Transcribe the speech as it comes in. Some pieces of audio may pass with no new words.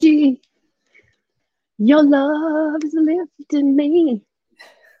Your love is lifting me.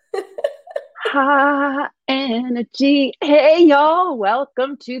 High energy. Hey, y'all.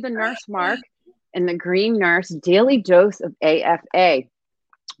 Welcome to the nurseMARK and the Green Nurse Daily Dose of AFA,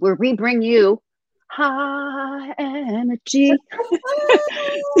 where we bring you high energy.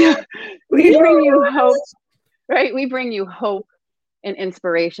 We bring you hope, right? We bring you hope and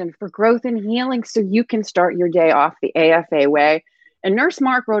inspiration for growth and healing so you can start your day off the AFA way. And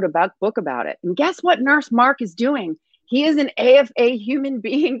nurseMARK wrote a book about it. And guess what nurseMARK is doing? He is an AFA human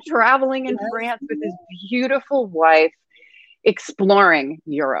being traveling in France with his beautiful wife, exploring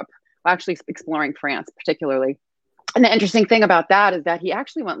Europe, actually exploring France particularly. And the interesting thing about that is that he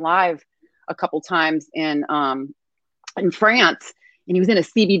actually went live a couple times in France, and he was in a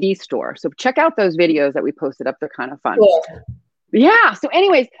CBD store. So check out those videos that we posted up. They're kind of fun. Cool. Yeah. So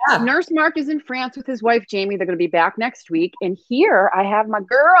anyways, nurseMARK is in France with his wife, Jamie. They're going to be back next week. And here I have my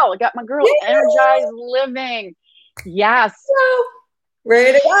girl. I got my girl, Energized Living. Yes.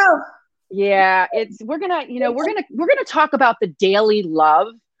 Ready to go. Yeah. We're going to talk about the daily love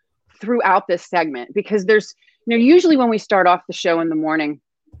throughout this segment, because there's, usually when we start off the show in the morning,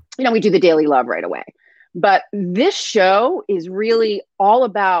 we do the daily love right away. But this show is really all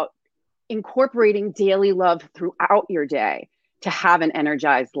about incorporating daily love throughout your day to have an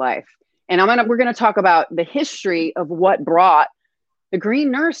energized life. And we're going to talk about the history of what brought the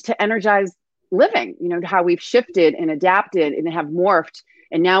Green Nurse to energized living, how we've shifted and adapted and have morphed.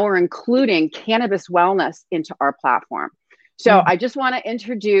 And now we're including cannabis wellness into our platform. So I just want to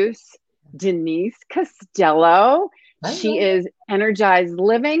introduce Denise Costello. She is Energized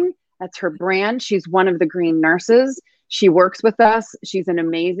Living. That's her brand. She's one of the Green Nurses. She works with us. She's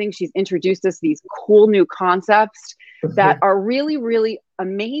she's introduced us these cool new concepts that are really, really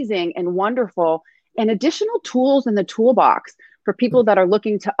amazing and wonderful, and additional tools in the toolbox for people that are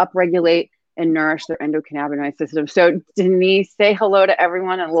looking to upregulate and nourish their endocannabinoid system. So Denise, say hello to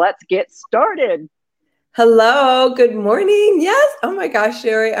everyone and let's get started. Hello, good morning. Yes. Oh my gosh,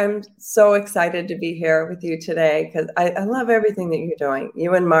 Sherry, I'm so excited to be here with you today because I love everything that you're doing.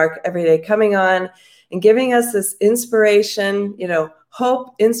 You and Mark every day coming on and giving us this inspiration,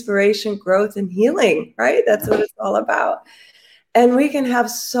 hope, inspiration, growth, and healing, right? That's what it's all about. And we can have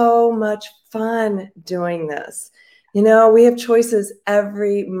so much fun doing this. We have choices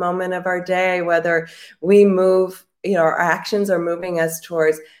every moment of our day, whether we move, our actions are moving us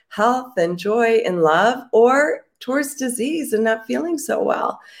towards health and joy and love, or towards disease and not feeling so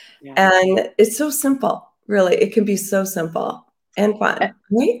well. Yeah. And it's so simple, really. It can be so simple and fun,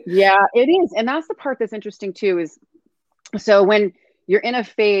 right? Yeah, it is. And that's the part that's interesting too, is so when you're in a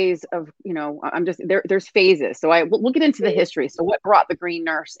phase of, there's phases. So we'll get into the history. So what brought the Green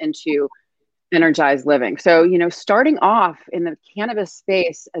Nurse into energized living? So, starting off in the cannabis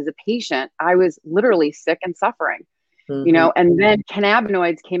space as a patient, I was literally sick and suffering, and then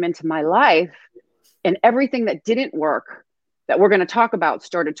cannabinoids came into my life, and everything that didn't work that we're going to talk about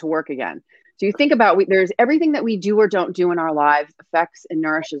started to work again. So you think about, there's everything that we do or don't do in our lives affects and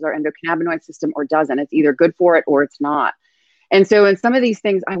nourishes our endocannabinoid system or doesn't. It's either good for it or it's not. And so in some of these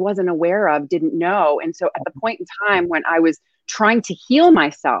things I wasn't aware of, didn't know. And so at the point in time when I was trying to heal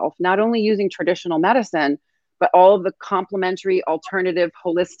myself, not only using traditional medicine, but all of the complementary, alternative,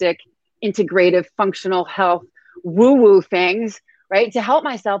 holistic, integrative, functional health, woo-woo things, right? To help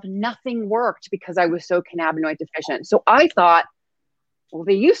myself, nothing worked because I was so cannabinoid deficient. So I thought, well,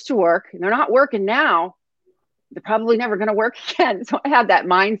 they used to work and they're not working now. They're probably never going to work again. So I had that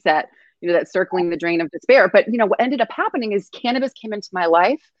mindset, that circling the drain of despair. But, what ended up happening is cannabis came into my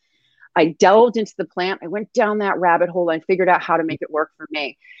life. I delved into the plant. I went down that rabbit hole. And I figured out how to make it work for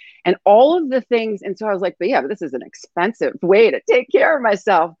me. And all of the things. And so I was like, but this is an expensive way to take care of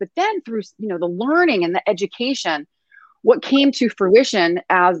myself. But then through, the learning and the education, what came to fruition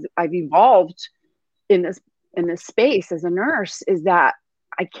as I've evolved in this space as a nurse is that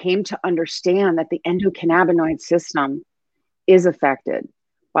I came to understand that the endocannabinoid system is affected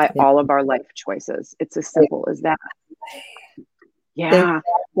by all of our life choices. It's as simple as that. Yeah.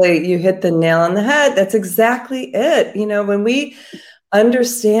 Exactly. You hit the nail on the head. That's exactly it. When we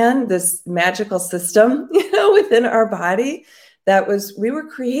understand this magical system, within our body, we were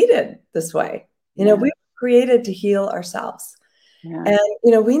created this way. We were created to heal ourselves. Yeah.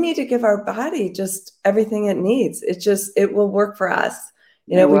 And, we need to give our body just everything it needs. It will work for us.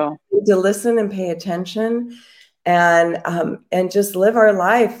 We need to listen and pay attention and just live our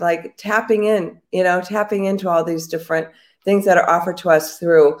life, like tapping into all these different things that are offered to us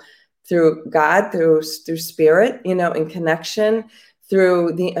through God, through spirit, in connection,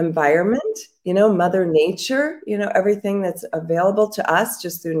 through the environment, Mother Nature, everything that's available to us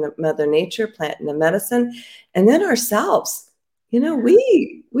just through Mother Nature, plant and medicine, and then ourselves.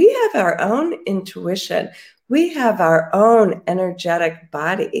 We have our own intuition. We have our own energetic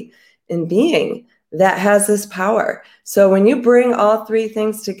body and being that has this power. So when you bring all three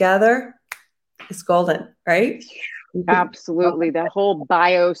things together, it's golden, right? Absolutely. That whole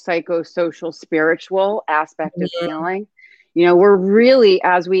biopsychosocial spiritual aspect of healing. We're really,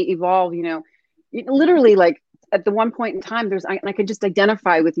 as we evolve, literally like at the one point in time, I could just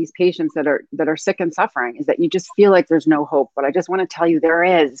identify with these patients that are sick and suffering, is that you just feel like there's no hope. But I just want to tell you, there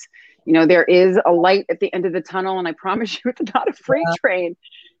is. There is a light at the end of the tunnel, and I promise you it's not a freight train.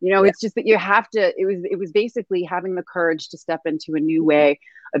 It's just that you have to, it was basically having the courage to step into a new way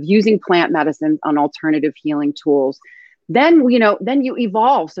of using plant medicines on alternative healing tools. Then you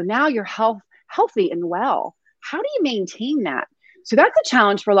evolve. So now you're healthy and well. How do you maintain that? So that's a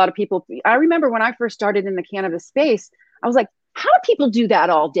challenge for a lot of people. I remember when I first started in the cannabis space, I was like, how do people do that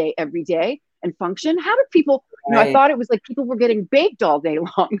all day, every day and function? How do people, I thought it was like people were getting baked all day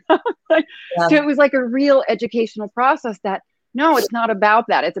long. So it was like a real educational process that, no, it's not about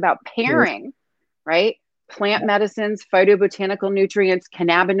that. It's about pairing, right? Plant medicines, phytobotanical nutrients,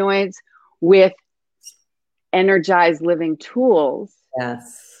 cannabinoids with energized living tools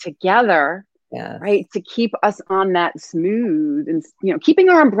together, right? To keep us on that smooth and, keeping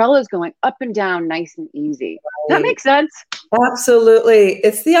our umbrellas going up and down nice and easy. Does that make sense? Absolutely.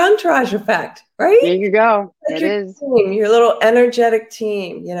 It's the entourage effect, right? There you go. It is. Team, your little energetic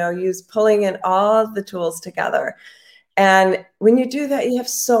team, use pulling in all the tools together. And when you do that, you have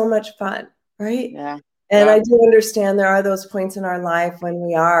so much fun, right? Yeah. And I do understand there are those points in our life when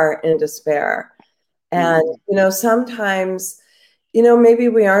we are in despair. And, sometimes, maybe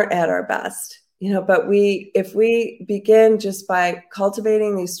we aren't at our best, but if we begin just by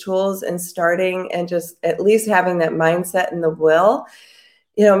cultivating these tools and starting and just at least having that mindset and the will,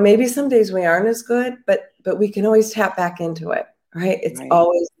 maybe some days we aren't as good, but we can always tap back into it, right? It's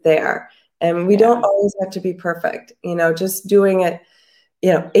always there. And we don't always have to be perfect, just doing it,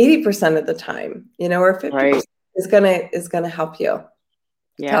 80% of the time, or 50% is going to help you.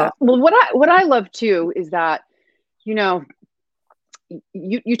 Yeah. Well, what I love too is that, you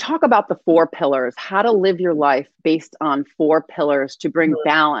talk about the 4 pillars, how to live your life based on 4 pillars to bring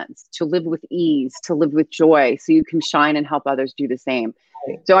balance, to live with ease, to live with joy, so you can shine and help others do the same.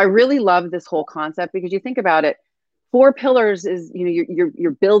 So I really love this whole concept, because you think about it, 4 pillars is,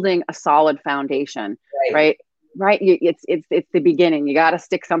 you're building a solid foundation, right? It's the beginning. You got to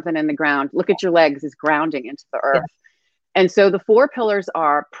stick something in the ground. Look at your legs as grounding into the earth. And so the 4 pillars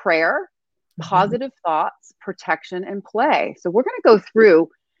are prayer, positive thoughts, protection, and play. So we're going to go through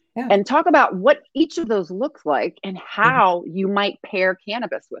and talk about what each of those looks like and how you might pair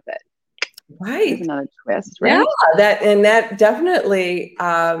cannabis with it. Right. There's another twist, right? Yeah, that definitely,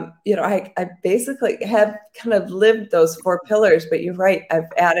 I basically have kind of lived those 4 pillars, but you're right.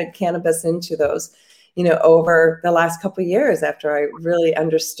 I've added cannabis into those, over the last couple of years after I really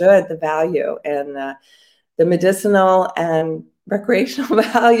understood the value and the medicinal and recreational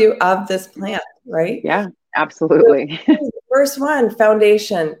value of this plant, right? Yeah, absolutely. So the first one,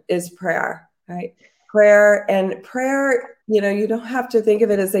 foundation, is prayer, right? Prayer, you don't have to think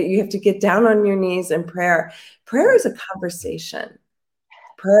of it as that you have to get down on your knees and prayer. Prayer is a conversation.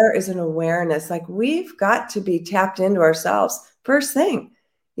 Prayer is an awareness. Like, we've got to be tapped into ourselves. First thing,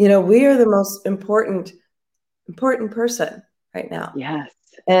 we are the most important person right now. Yes.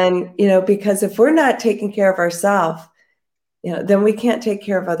 And, because if we're not taking care of ourselves, then we can't take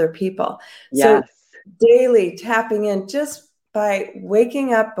care of other people. Yes. So daily tapping in, just by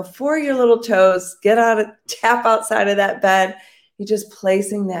waking up before your little toes tap outside of that bed, you're just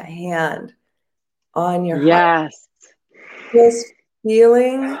placing that hand on your heart. Just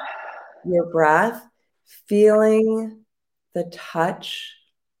feeling your breath, feeling the touch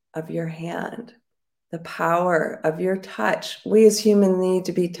of your hand, the power of your touch. We as humans need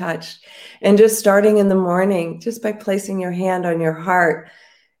to be touched. And just starting in the morning, just by placing your hand on your heart,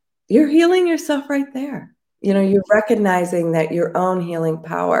 you're healing yourself right there. You're recognizing that your own healing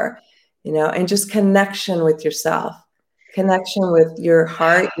power, and just connection with yourself, connection with your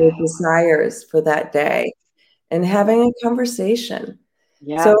heart, your desires for that day, and having a conversation.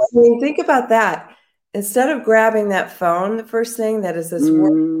 Yes. So think about that. Instead of grabbing that phone, the first thing that is this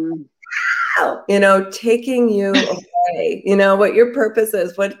word, taking you away, what your purpose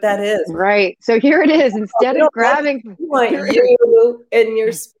is, what that is. Right. So here it is. Instead of grabbing, you want you and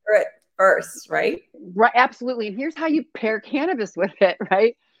your spirit first, right? Right. Absolutely. And here's how you pair cannabis with it,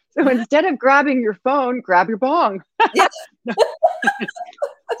 right? So instead of grabbing your phone, grab your bong. Yes.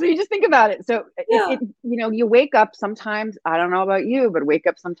 So you just think about it. So Yeah. you wake up sometimes, I don't know about you, but wake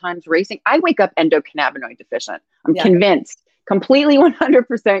up sometimes racing. I wake up endocannabinoid deficient. I'm convinced, completely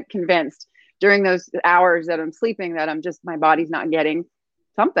 100% convinced during those hours that I'm sleeping that my body's not getting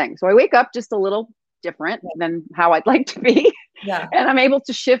something. So I wake up just a little different than how I'd like to be. Yeah. And I'm able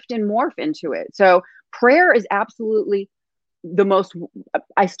to shift and morph into it. So prayer is absolutely the most,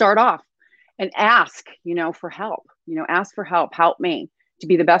 I start off and ask, for help, ask for help me to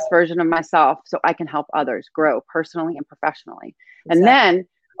be the best version of myself so I can help others grow personally and professionally. Exactly. And then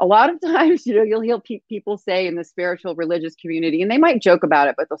a lot of times, you'll hear people say in the spiritual religious community, and they might joke about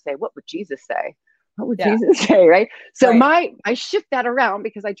it, but they'll say, what would Jesus say? What would Jesus say? Right. So I shift that around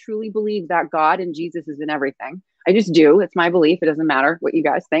because I truly believe that God and Jesus is in everything. I just do. It's my belief. It doesn't matter what you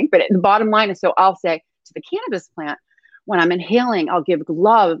guys think, but the bottom line is, so I'll say to the cannabis plant, when I'm inhaling, I'll give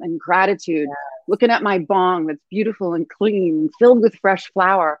love and gratitude, looking at my bong that's beautiful and clean, filled with fresh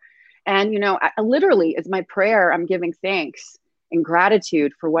flower. And, I literally, it's my prayer. I'm giving thanks and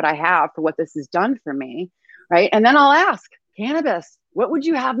gratitude for what I have, for what this has done for me. Right. And then I'll ask, cannabis, what would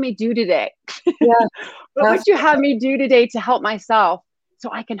you have me do today? What would you have me do today to help myself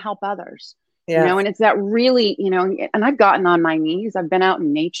so I can help others? And it's that really, and I've gotten on my knees. I've been out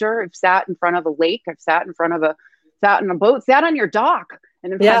in nature. I've sat in front of a lake. I've sat in a boat, sat on your dock,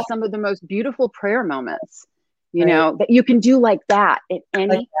 and have had some of the most beautiful prayer moments, that you can do like that at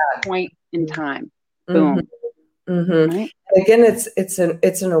any point in time. Boom. Mm-hmm. Right? Again, it's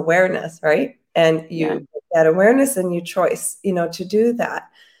an awareness, right? And you that awareness and your choice, to do that.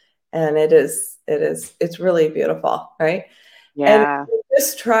 And it's really beautiful, right? Yeah. And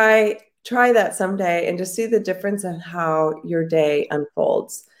just try that someday and just see the difference in how your day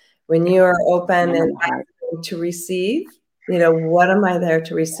unfolds when you are open and to receive. What am I there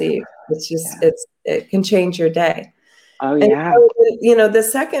to receive? It's just it can change your day. Oh yeah. And so, the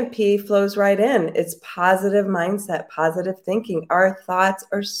second P flows right in. It's positive mindset, positive thinking. Our thoughts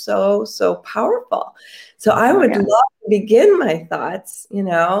are so, so powerful. So I would love to begin my thoughts, in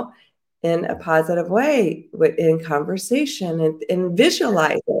a positive way, in conversation and in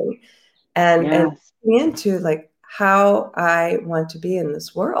visualizing and into like how I want to be in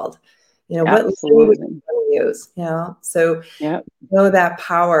this world. What language I want to use, So that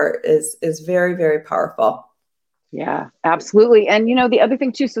power is very, very powerful. Yeah, absolutely. And the other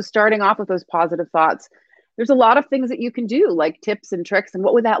thing too, so starting off with those positive thoughts, there's a lot of things that you can do, like tips and tricks. And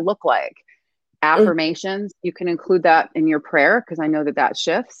what would that look like? Affirmations, you can include that in your prayer because I know that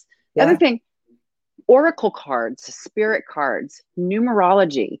shifts. The other thing, oracle cards, spirit cards,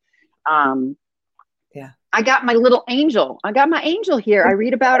 numerology. I got my little angel. I got my angel here. I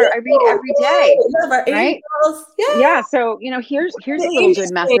read about her. I read every day. Right? Yeah. So, here's a little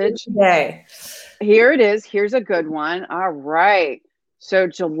good message. Here it is. Here's a good one. All right. So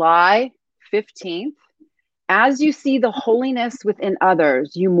July 15th, as you see the holiness within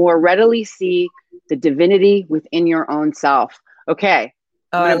others, you more readily see the divinity within your own self. Okay.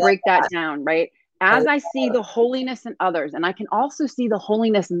 I'm going to break that down, right? As I see the holiness in others, and I can also see the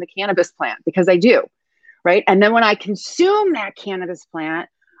holiness in the cannabis plant because I do. Right. And then when I consume that cannabis plant,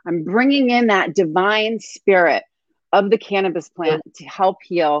 I'm bringing in that divine spirit of the cannabis plant to help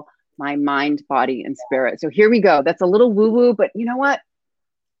heal my mind, body, and spirit. So here we go. That's a little woo-woo, but you know what?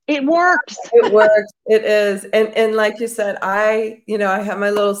 It works. It works. It is. And like you said, I have my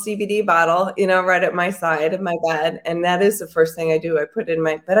little CBD bottle, right at my side of my bed. And that is the first thing I do. I put in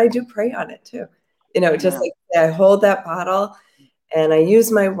but I do pray on it too. Just like I hold that bottle and I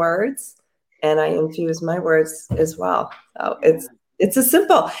use my words. And I infuse my words as well. So it's a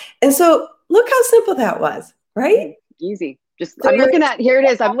simple. And so look how simple that was, right? Easy. I'm looking at, here it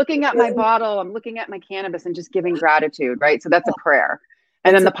is. I'm looking at my bottle. I'm looking at my cannabis and just giving gratitude, right? So that's a prayer.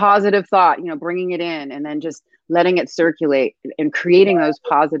 And then the positive thought, bringing it in and then just letting it circulate and creating those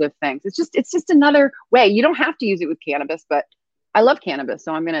positive things. It's just another way. You don't have to use it with cannabis, but I love cannabis.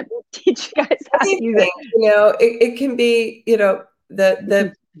 So I'm going to teach you guys how to use it. It can be,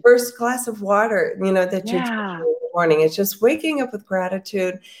 the first glass of water, that you're drinking in the morning. It's just waking up with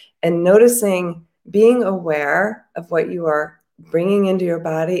gratitude and noticing, being aware of what you are bringing into your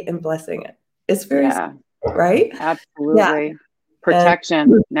body and blessing it. It's very simple, right? Absolutely. Yeah.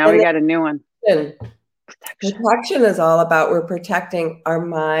 Protection. Now we got a new one. Protection is all about, we're protecting our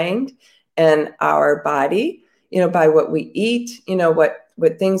mind and our body, by what we eat,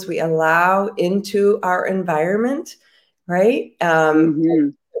 what things we allow into our environment, right?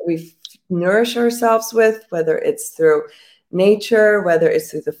 We nourish ourselves with, whether it's through nature, whether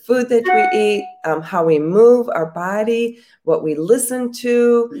it's through the food that we eat, how we move our body, what we listen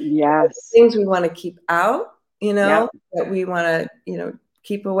to, things we want to keep out, Yep. that we want to,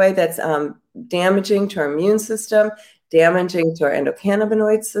 keep away, that's damaging to our immune system, damaging to our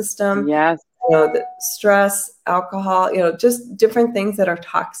endocannabinoid system, Yes. the stress, alcohol, just different things that are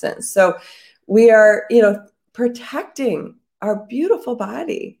toxins. So we are, protecting our beautiful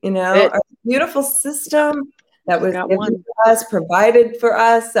body, our beautiful system that was given to us, provided for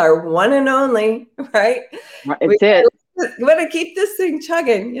us, our one and only, right? We want to keep this thing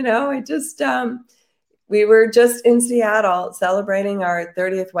chugging, it just, we were just in Seattle celebrating our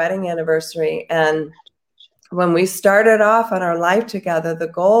 30th wedding anniversary. And when we started off on our life together, the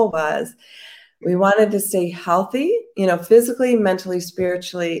goal was we wanted to stay healthy, physically, mentally,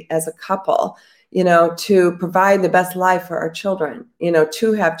 spiritually as a couple, to provide the best life for our children,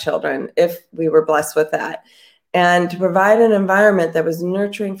 to have children if we were blessed with that, and to provide an environment that was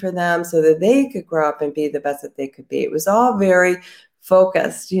nurturing for them so that they could grow up and be the best that they could be. It was all very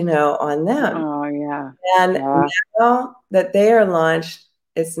focused, on them. Oh, yeah. And now that they are launched,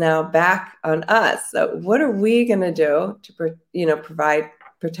 it's now back on us. So what are we going to do to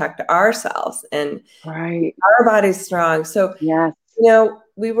protect ourselves and our body's strong? So,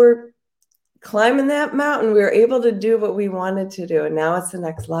 we were climbing that mountain. We were able to do what we wanted to do. And now it's the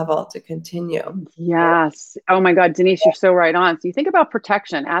next level to continue. Yes. Oh my God, Denise, you're so right on. So you think about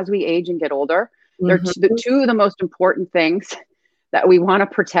protection as we age and get older. They're the two of the most important things that we want to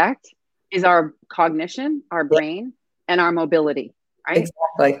protect is our cognition, our brain, and our mobility, right?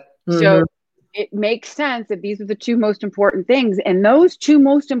 Exactly. So it makes sense that these are the two most important things. And those two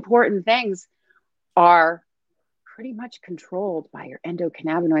most important things are pretty much controlled by your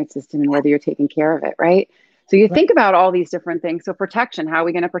endocannabinoid system and whether you're taking care of it, right? So you think about all these different things. So protection, how are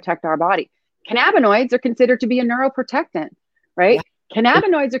we going to protect our body? Cannabinoids are considered to be a neuroprotectant, right? Yeah.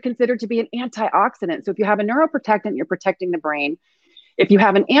 Cannabinoids are considered to be an antioxidant. So if you have a neuroprotectant, you're protecting the brain. If you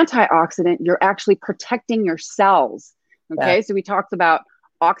have an antioxidant, you're actually protecting your cells. Okay. Yeah. So we talked about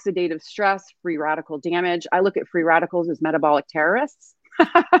oxidative stress, free radical damage. I look at free radicals as metabolic terrorists.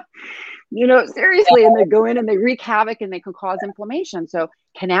 Seriously, and they go in and they wreak havoc and they can cause inflammation. So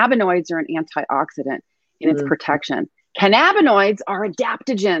cannabinoids are an antioxidant in its protection. Cannabinoids are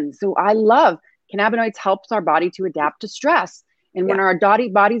adaptogens. So I love cannabinoids helps our body to adapt to stress. And when our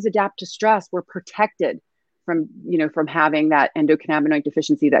bodies adapt to stress, we're protected from having that endocannabinoid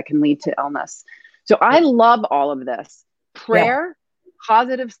deficiency that can lead to illness. So I love all of this. Prayer,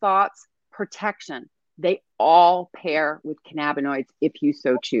 positive thoughts, protection. They all pair with cannabinoids if you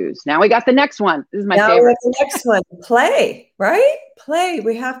so choose. Now we got the next one. This is my favorite. The next one, play, right? Play.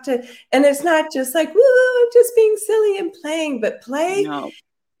 We have to, and it's not just like, woo, I'm just being silly and playing, but play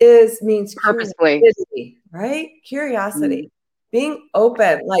means purposefully, curiosity, right? Curiosity, being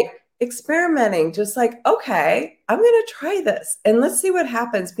open, like experimenting, just like, okay, I'm going to try this and let's see what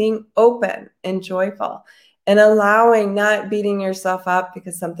happens. Being open and joyful. And allowing, not beating yourself up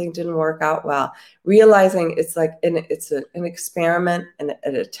because something didn't work out well, realizing it's like it's an experiment and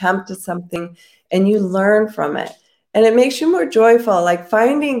an attempt at something, and you learn from it, and it makes you more joyful. Like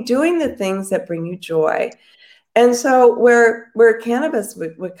doing the things that bring you joy. And so where cannabis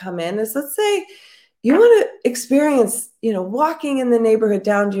would come in is, let's say you want to experience, walking in the neighborhood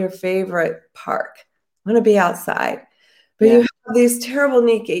down to your favorite park. Want to be outside, but you have these terrible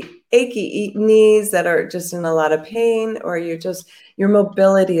achy knees that are just in a lot of pain, or your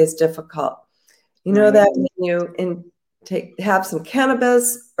mobility is difficult. That when you have some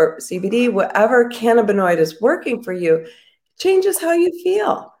cannabis or CBD, whatever cannabinoid is working for you, changes how you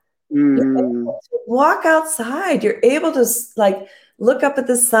feel. You're able to walk outside. You're able to look up at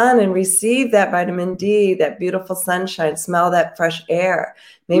the sun and receive that vitamin D, that beautiful sunshine, smell that fresh air.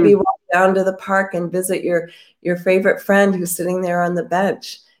 Maybe walk down to the park and visit your favorite friend who's sitting there on the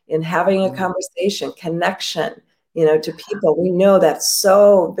bench and having a conversation, connection, to people. We know that's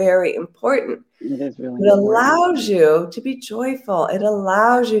so very important. It is really important. It allows you to be joyful. It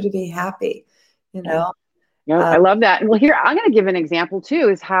allows you to be happy, I love that. And well, here, I'm going to give an example too,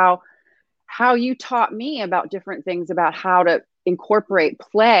 is how you taught me about different things about how to incorporate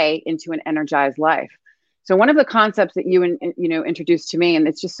play into an energized life. So one of the concepts that you introduced to me, and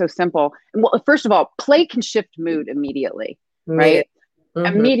it's just so simple. Well, first of all, play can shift mood immediately, right?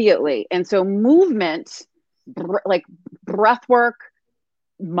 Immediately. And so movement, like breath work,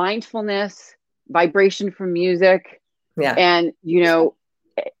 mindfulness, vibration from music, and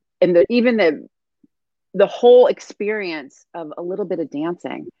even the whole experience of a little bit of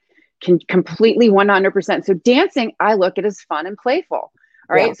dancing can completely 100%. So dancing, I look at as fun and playful.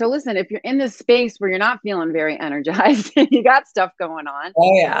 All right. So listen, if you're in this space where you're not feeling very energized and you got stuff going on,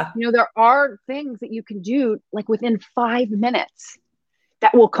 there are things that you can do like within 5 minutes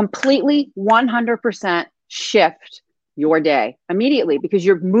that will completely 100% shift your day immediately, because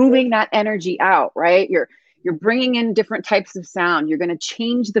you're moving that energy out, right? You're bringing in different types of sound. You're going to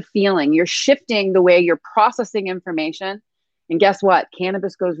change the feeling. You're shifting the way you're processing information. And guess what?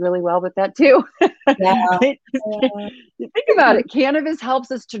 Cannabis goes really well with that too. Yeah. Right? You think about it. Cannabis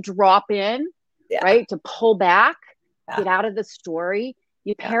helps us to drop in, right? To pull back, get out of the story.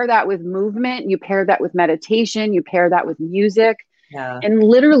 You pair that with movement. You pair that with meditation. You pair that with music. And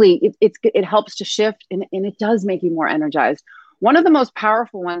literally it helps to shift, and it does make you more energized. One of the most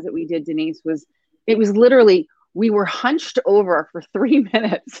powerful ones that we did, Denise, was literally, we were hunched over for 3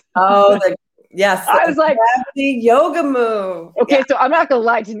 minutes. Oh, yes. I was like, gravity yoga move. Okay, so I'm not gonna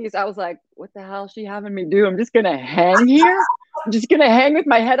lie, Denise. I was like, what the hell is she having me do? I'm just gonna hang here. I'm just gonna hang with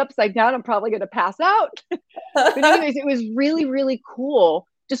my head upside down. I'm probably gonna pass out. But anyways, it was really, really cool.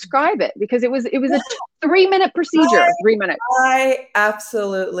 Describe it, because it was a 3-minute procedure. 3 minutes. I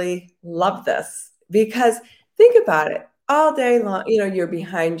absolutely love this, because think about it. All day long, you're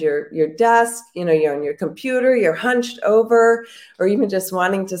behind your desk, you're on your computer, you're hunched over, or even just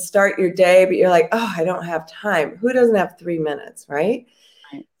wanting to start your day, but you're like, oh, I don't have time. Who doesn't have 3 minutes, right?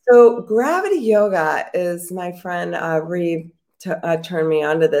 So gravity yoga is, my friend Reeve turned me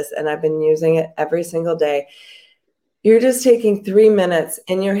onto this, and I've been using it every single day. You're just taking 3 minutes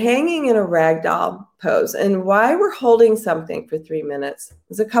and you're hanging in a ragdoll pose. And why we're holding something for 3 minutes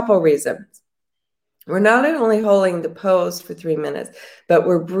is a couple reasons. We're not only holding the pose for 3 minutes, but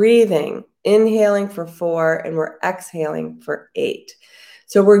we're breathing, inhaling for 4, and we're exhaling for 8.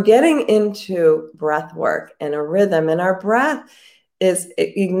 So we're getting into breath work and a rhythm, and our breath it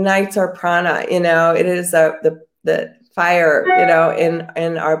ignites our prana. It is the fire,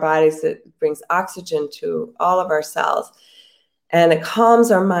 in our bodies that brings oxygen to all of our cells. And it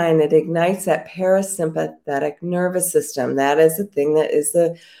calms our mind. It ignites that parasympathetic nervous system. That is the thing that is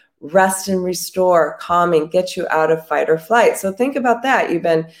the rest and restore, calming, get you out of fight or flight. So think about that. You've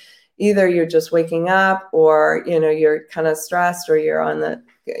been, either you're just waking up, or, you're kind of stressed, or you're on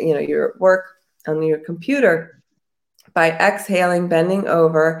you're at work on your computer. By exhaling, bending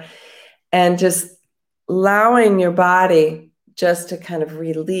over, and just allowing your body just to kind of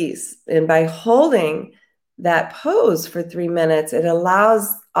release. And by holding that pose for 3 minutes, it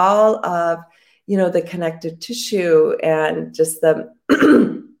allows all of, the connective tissue and just the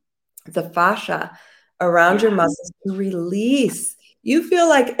fascia around your muscles to release. You feel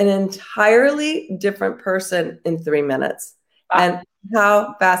like an entirely different person in 3 minutes. Wow. And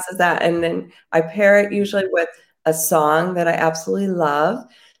how fast is that? And then I pair it usually with a song that I absolutely love.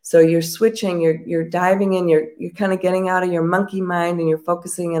 So you're switching, you're diving in, you're kind of getting out of your monkey mind, and you're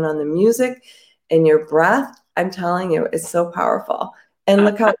focusing in on the music and your breath. I'm telling you, it's so powerful. And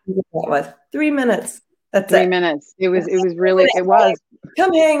look how easy that was. 3 minutes. That's 3 minutes. It was really.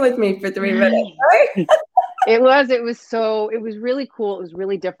 Come hang with me for 3 minutes. Right? It was really cool. It was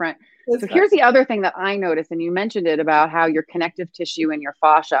really different. So here's the other thing that I noticed, and you mentioned it, about how your connective tissue and your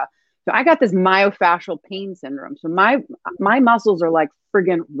fascia. So I got this myofascial pain syndrome. So my muscles are like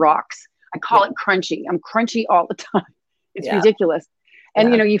friggin' rocks. I call it crunchy. I'm crunchy all the time. It's ridiculous.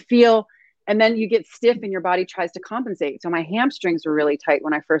 And you feel, and then you get stiff and your body tries to compensate. So my hamstrings were really tight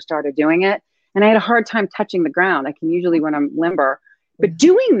when I first started doing it. And I had a hard time touching the ground. I can usually when I'm limber. But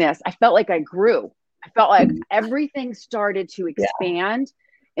doing this, I felt like I grew. I felt like everything started to expand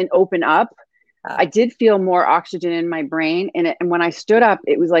and open up. I did feel more oxygen in my brain. And when I stood up,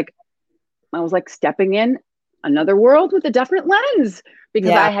 it was like, I was like stepping in another world with a different lens,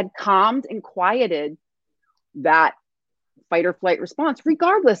 because I had calmed and quieted that fight or flight response.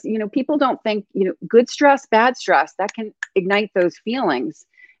 Regardless, people don't think, good stress, bad stress, that can ignite those feelings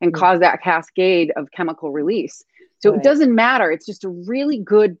and cause that cascade of chemical release. So it doesn't matter. It's just a really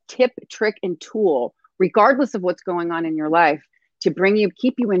good tip, trick, and tool, regardless of what's going on in your life, to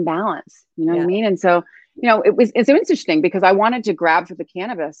keep you in balance. You know what I mean? And so, it's interesting, because I wanted to grab for the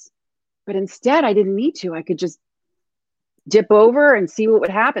cannabis, but instead I didn't need to. I could just dip over and see what would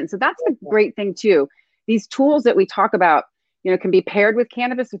happen. So that's a great thing too. These tools that we talk about, can be paired with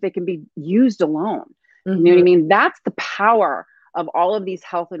cannabis, or they can be used alone. You know what I mean? That's the power of all of these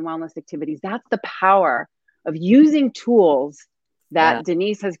health and wellness activities. That's the power of using tools that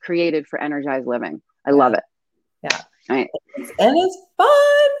Denise has created for energized living. I love it. Yeah. Right. And it's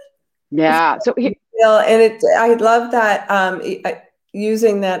fun. Yeah. So I love that,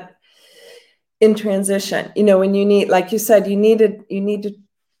 using that in transition, when you need, like you said, you need to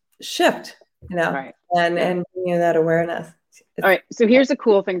shift, right. and that awareness. All right. So here's a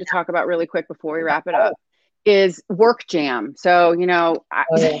cool thing to talk about really quick before we wrap it up, is work jam. So,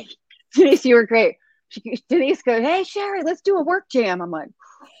 Denise, you were great. Denise goes, "Hey, Sherry, let's do a work jam." I'm like,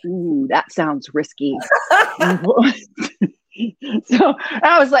 ooh, that sounds risky. So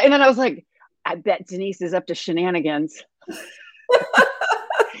I was like, and then I was like, I bet Denise is up to shenanigans. Which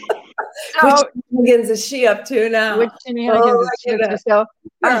So, shenanigans is she up to now? which shenanigans Oh is my she up to? goodness. So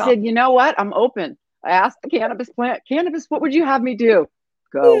I Girl. said, you know what? I'm open. I asked the cannabis plant, cannabis, what would you have me do?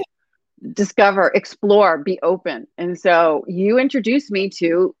 Go. Discover, explore, be open. And so you introduced me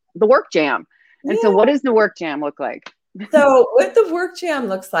to the work jam. And so Yeah. what does the work jam look like? So what the work jam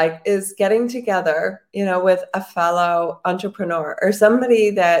looks like is getting together, with a fellow entrepreneur or somebody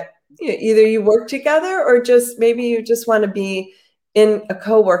that either you work together or just maybe you just want to be in a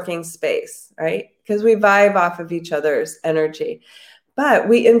co-working space, right? Because we vibe off of each other's energy. But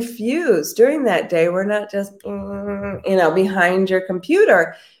we infuse during that day. We're not just, behind your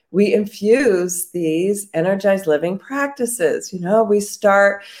computer. We infuse these energized living practices. We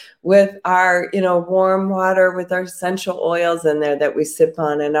start with our, warm water with our essential oils in there that we sip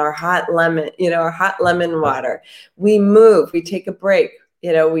on, and our hot lemon, our hot lemon water. We move, we take a break.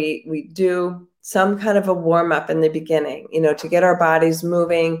 We do some kind of a warm up in the beginning, to get our bodies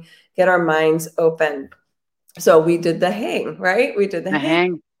moving, get our minds open. So we did the hang, right? We did the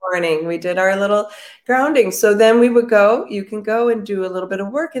hang morning. We did our little grounding. So then you can go and do a little bit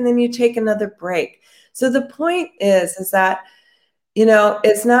of work, and then you take another break. So the point is that,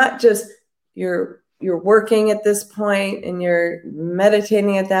 it's not just you're working at this point and you're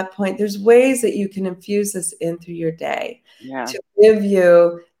meditating at that point. There's ways that you can infuse this in through your day to give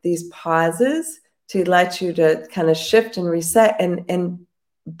you these pauses, to let you to kind of shift and reset and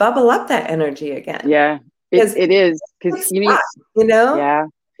bubble up that energy again. Yeah. It is because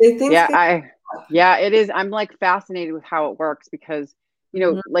yeah. It is. I'm like fascinated with how it works because,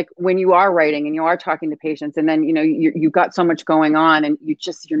 like when you are writing and you are talking to patients and then, you've got so much going on and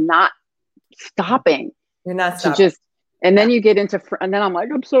you're not stopping. You're not stopping. And then you get into, and then I'm like,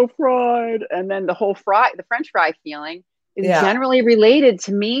 I'm so fried. And then the French fry feeling is generally related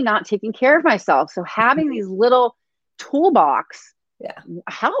to me not taking care of myself. So having these little toolbox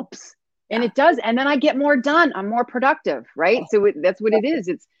helps. And it does. And then I get more done. I'm more productive, right? So that's what it is.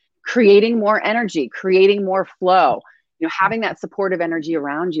 It's creating more energy, creating more flow, having that supportive energy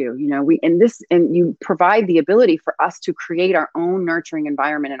around you. And you provide the ability for us to create our own nurturing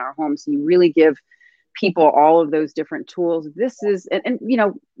environment in our homes. So you really give people all of those different tools. This is, and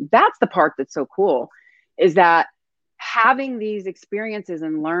that's the part that's so cool, is that having these experiences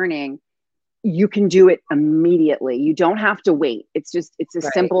and learning, you can do it immediately. You don't have to wait. It's as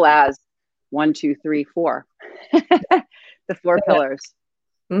simple as 1, 2, 3, 4, the 4 pillars.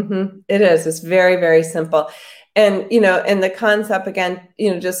 Mm-hmm. It is. It's very, very simple. And, and the concept again,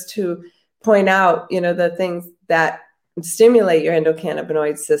 just to point out, the things that stimulate your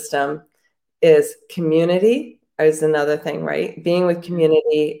endocannabinoid system is community is another thing, right? Being with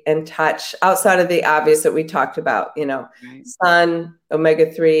community and touch outside of the obvious that we talked about, sun,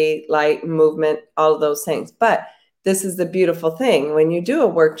 omega-3, light, movement, all of those things. But this is the beautiful thing. When you do a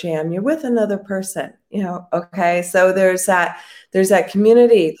work jam, you're with another person, okay? So there's that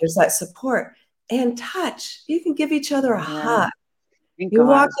community, there's that support and touch. You can give each other a hug. You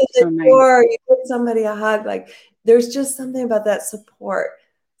walk in the door, you give somebody a hug. Like there's just something about that support.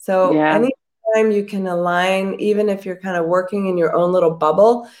 So anytime you can align, even if you're kind of working in your own little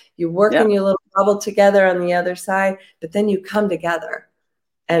bubble, you work in your little bubble together on the other side, but then you come together.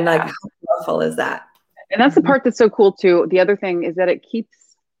 And like, how powerful is that? And that's the part that's so cool too. The other thing is that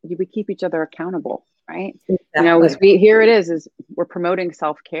we keep each other accountable, right? Exactly. Here it is we're promoting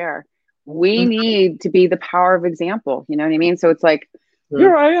self-care. We need to be the power of example. You know what I mean? So it's like,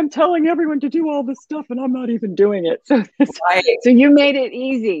 here I am telling everyone to do all this stuff and I'm not even doing it. So you made it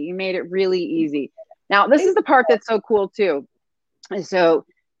easy. You made it really easy. Now, this is the part that's so cool too. So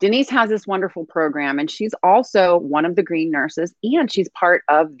Denise has this wonderful program and she's also one of the green nurses and she's part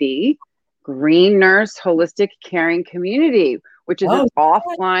of the Green Nurse Holistic Caring Community, which is an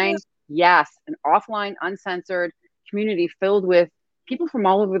offline, uncensored community filled with people from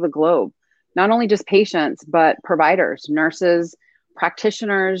all over the globe, not only just patients, but providers, nurses,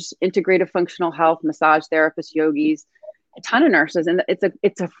 practitioners, integrative functional health, massage therapists, yogis, a ton of nurses. And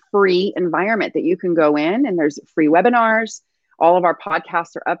it's a free environment that you can go in and there's free webinars. All of our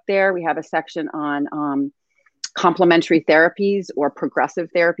podcasts are up there. We have a section on complementary therapies or progressive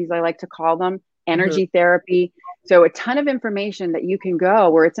therapies, I like to call them, energy therapy. So a ton of information that you can go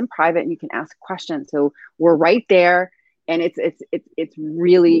where it's in private and you can ask questions. So we're right there. And it's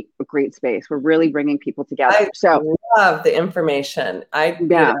really a great space. We're really bringing people together. I love the information.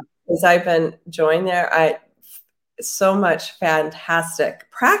 Because I've been joined there. So much fantastic,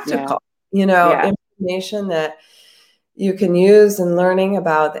 practical, information that you can use in learning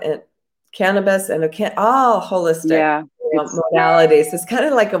about cannabis and all holistic modalities. It's kind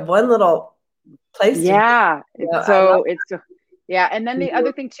of like a one little place to and then the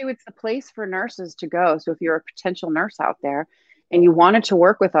other thing too, it's the place for nurses to go. So if you're a potential nurse out there and you wanted to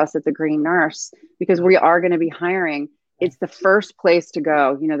work with us at the Green Nurse, because we are going to be hiring, it's the first place to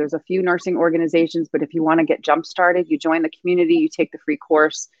go. You know, there's a few nursing organizations, but if you want to get jump started, you join the community, you take the free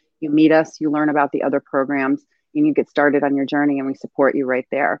course, you meet us, you learn about the other programs, and you get started on your journey, and we support you right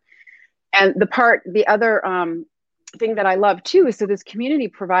there. And the other thing that I love too is, so this community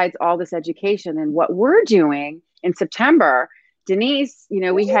provides all this education, and what we're doing in September, Denise, you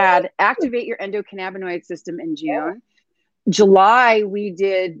know, we had Activate Your Endocannabinoid System in June. July,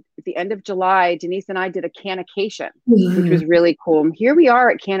 at the end of July, Denise and I did a cannication, which was really cool. And here we are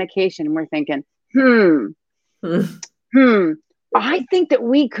at cannication, and we're thinking, I think that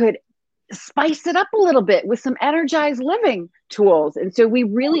we could spice it up a little bit with some energized living tools. And so we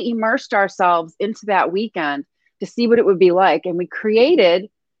really immersed ourselves into that weekend to see what it would be like. And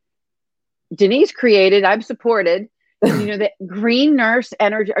Denise created, I've supported, you know, the Green Nurse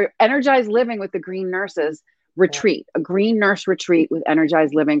Energized Living with the Green Nurses retreat, a Green Nurse retreat with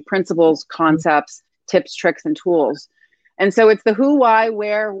energized living principles, concepts, tips, tricks, and tools. And so it's the who, why,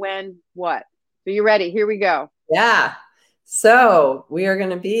 where, when, what. So you ready? Here we go. Yeah. So we are going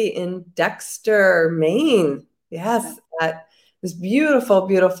to be in Dexter, Maine. Yes. That was beautiful,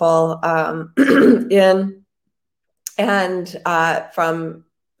 beautiful inn. And from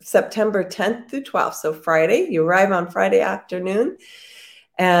September 10th through 12th. So Friday, you arrive on Friday afternoon.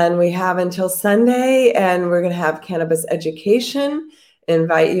 And we have until Sunday, and we're going to have cannabis education,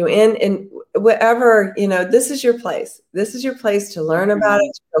 invite you in, and whatever, you know, this is your place. This is your place to learn about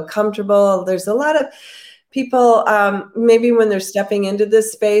it, to feel comfortable. There's a lot of people, maybe when they're stepping into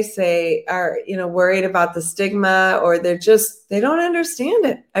this space, they are, you know, worried about the stigma, or they don't understand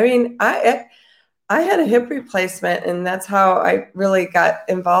it. I mean, I had a hip replacement, and that's how I really got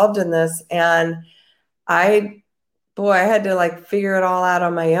involved in this. And I had to like figure it all out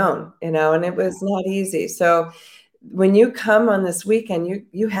on my own, you know, and it was not easy. So when you come on this weekend,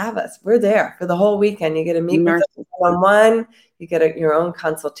 you have us. We're there for the whole weekend. You get to meet with us one-on-one. You get your own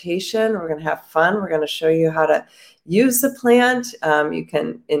consultation. We're going to have fun. We're going to show you how to use the plant. You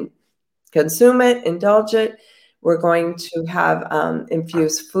can consume it, indulge it. We're going to have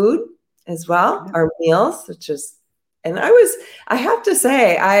infused food as well, our meals, and I have to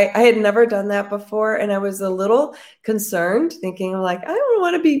say, I had never done that before. And I was a little concerned, thinking like, I don't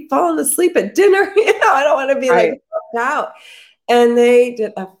want to be falling asleep at dinner. You know, I don't want to be like out. And they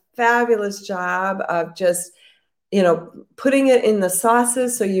did a fabulous job of just, you know, putting it in the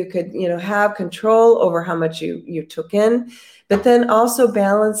sauces so you could, you know, have control over how much you took in, but then also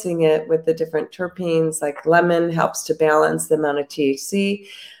balancing it with the different terpenes, like lemon helps to balance the amount of THC.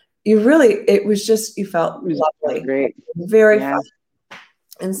 You felt lovely. Great. Very fun.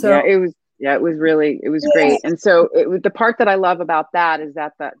 And so it was great. And so the part that I love about that is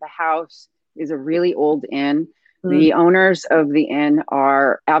that the house is a really old inn. Mm-hmm. The owners of the inn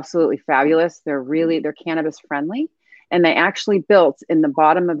are absolutely fabulous. They're cannabis friendly. And they actually built in the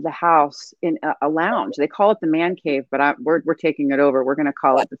bottom of the house in a lounge. They call it the man cave, but we're taking it over. We're going to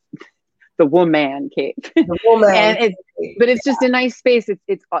call it the woman cave. And it's just a nice space.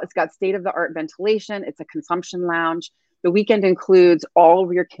 It's got state-of-the-art ventilation. It's a consumption lounge. The weekend includes all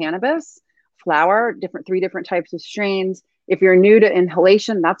of your cannabis, flower, 3 different types of strains. If you're new to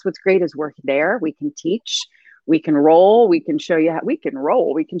inhalation, that's what's great is we're there. We can teach, we can roll, we can show you how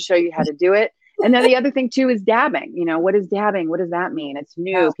to do it. And then the other thing too is dabbing. You know, what is dabbing? What does that mean? It's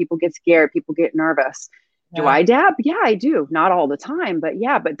new. Yeah. People get scared. People get nervous. Yeah. Do I dab? Yeah, I do. Not all the time, but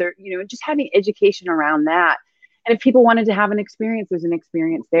they're, you know, just having education around that. And if people wanted to have an experience, there's an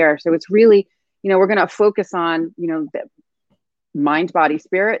experience there. So it's really, you know, we're going to focus on, you know, the mind, body,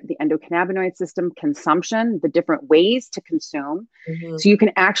 spirit, the endocannabinoid system, consumption, the different ways to consume. Mm-hmm. So you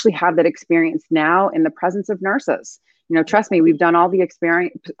can actually have that experience now in the presence of nurses. You know, trust me, we've done all the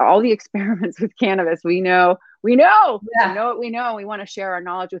experiments with cannabis. We know. Yeah. We know what we know. We want to share our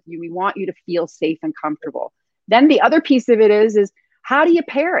knowledge with you. We want you to feel safe and comfortable. Then the other piece of it is how do you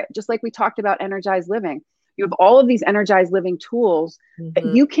pair it? Just like we talked about energized living. You have all of these energized living tools that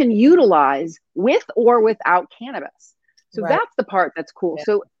you can utilize with or without cannabis. So that's the part that's cool. Yeah.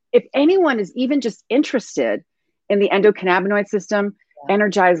 So if anyone is even just interested in the endocannabinoid system,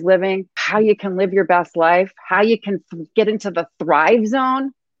 energized living, how you can live your best life, how you can get into the thrive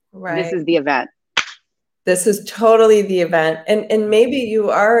zone, this is the event. This is totally the event. And maybe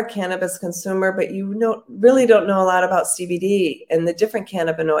you are a cannabis consumer, but you really don't know a lot about CBD and the different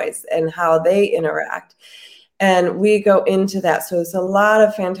cannabinoids and how they interact. And we go into that. So it's a lot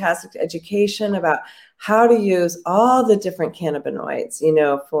of fantastic education about how to use all the different cannabinoids,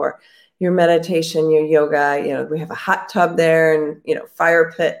 for your meditation, your yoga. We have a hot tub there and,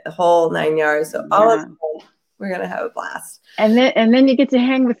 fire pit, the whole 9 yards. So all of them, we're going to have a blast. And then you get to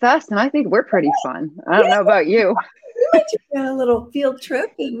hang with us. And I think we're pretty fun. I don't know about you. We might do a little field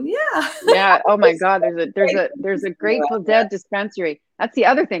trip and Yeah. Oh my God. There's a Grateful Dead dispensary. That's the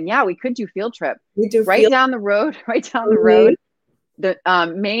other thing. Yeah. We could do field trip. We do right down the road. The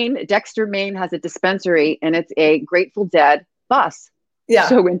Dexter, Maine has a dispensary and it's a Grateful Dead bus. Yeah.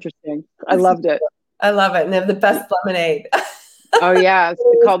 So interesting. I loved it. I love it. And they have the best lemonade. Oh yeah.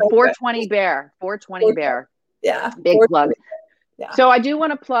 It's called 420 Bear. 420 Bear. Yeah. Big plug. Yeah. So I do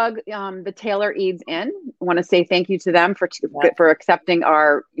want to plug the Taylor Eads Inn. I want to say thank you to them for accepting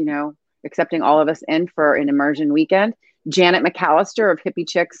accepting all of us in for an immersion weekend. Janet McAllister of Hippie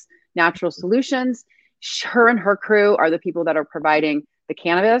Chicks Natural Solutions. Her and her crew are the people that are providing the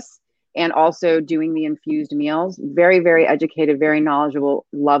cannabis and also doing the infused meals. Very, very educated, very knowledgeable,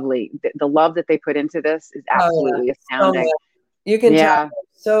 lovely. The love that they put into this is absolutely astounding. You can tell they're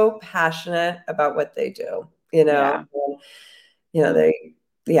so passionate about what they do. They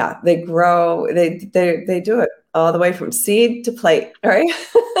grow. They do it all the way from seed to plate, right?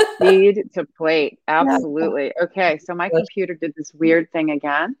 Seed to plate, absolutely. Okay, so my computer did this weird thing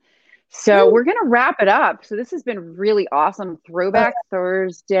again. So we're going to wrap it up. So this has been really awesome. Throwback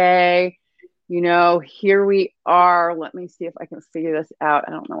Thursday. Here we are. Let me see if I can figure this out.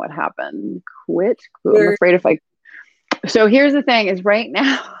 I don't know what happened. Quit. I'm afraid So here's the thing is right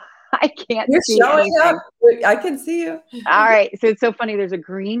now, I can't see anything. Up. I can see you. All right. So it's so funny. There's a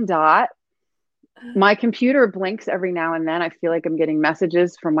green dot. My computer blinks every now and then. I feel like I'm getting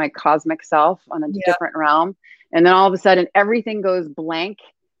messages from my cosmic self on a different realm. And then all of a sudden everything goes blank.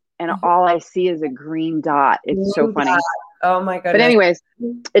 And all I see is a green dot. It's so funny. Oh my goodness. But anyways,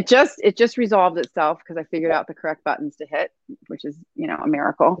 it just resolved itself because I figured out the correct buttons to hit, which is, a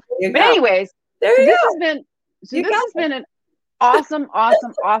miracle. But anyways, this has been an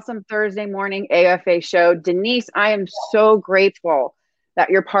awesome Thursday morning AFA show. Denise, I am so grateful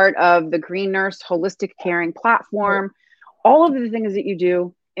that you're part of the Green Nurse Holistic Caring platform. All of the things that you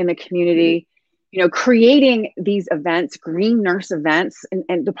do in the community. Creating these events, Green Nurse events.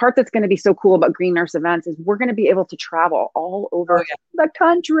 And the part that's going to be so cool about Green Nurse events is we're going to be able to travel all over the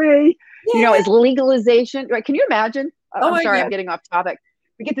country. As legalization, right? Can you imagine? I'm sorry, I'm getting off topic.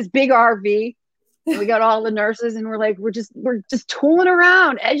 We get this big RV and we got all the nurses and we're just tooling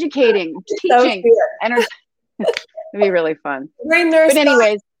around, educating, teaching. It'd be really fun. Green Nurse. But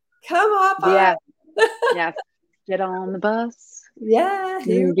anyways, come up. Yes. Get on the bus. Yeah.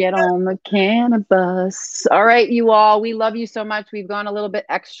 You get on the cannabis. All right, you all. We love you so much. We've gone a little bit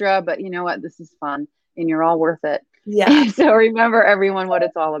extra, but you know what? This is fun and you're all worth it. Yeah. So remember, everyone, what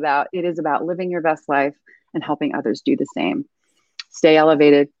it's all about. It is about living your best life and helping others do the same. Stay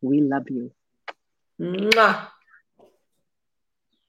elevated. We love you. Mwah.